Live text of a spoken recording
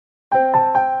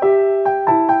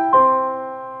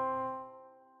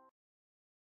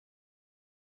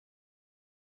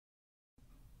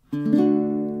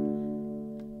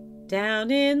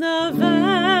Down in the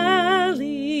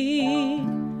valley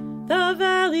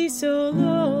so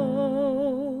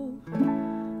low,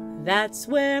 that's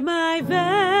where my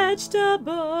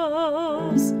vegetables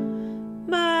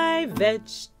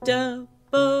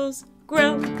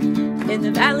grow. In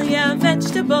the valley of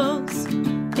vegetables,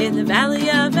 in the valley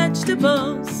of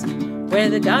vegetables, where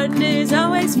the garden is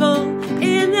always full.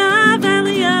 In the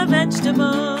valley of vegetables,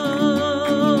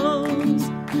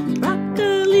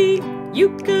 broccoli,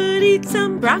 you could eat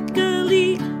some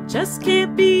broccoli, just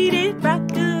can't beat it,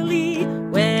 broccoli,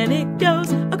 when it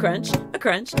goes a crunch, a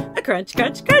crunch, a crunch,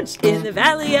 crunch, crunch. In the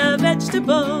valley of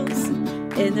vegetables,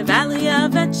 in the valley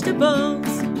of vegetables,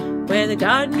 where the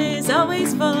garden is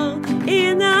always full.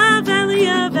 In the valley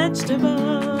of vegetables,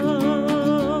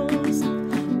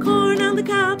 corn on the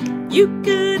cob, you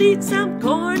could eat some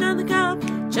corn on the cob,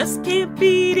 just can't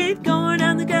beat it, corn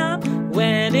on the cob,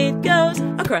 when it goes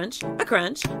a crunch, a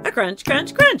crunch, a crunch,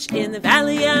 crunch, crunch. In the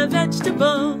valley of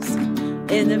vegetables,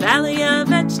 in the valley of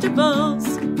vegetables,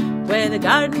 where the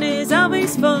garden is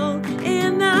always full.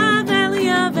 In the valley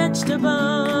of vegetables,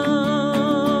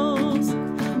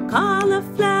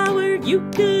 cauliflower, you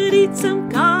could eat some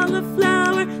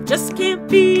cauliflower, just can't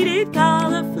beat it,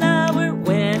 cauliflower,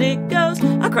 when it goes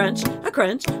a crunch, a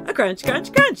crunch, a crunch,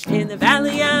 crunch, crunch. In the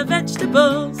valley of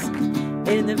vegetables,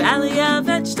 in the valley of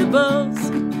vegetables,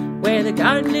 where the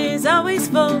garden is always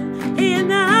full. In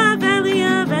the valley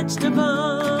of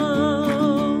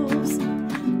vegetables,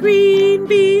 green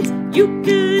beans, you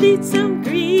could eat some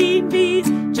green beans,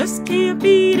 just can't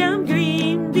beat them,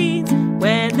 green beans,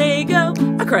 when they go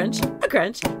a crunch, a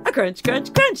crunch, a crunch,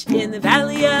 crunch, crunch. In the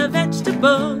valley of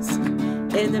vegetables,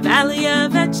 in the valley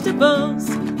of vegetables,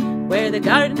 where the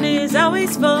garden is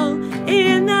always full.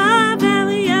 In the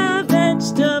valley of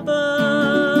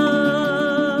vegetables.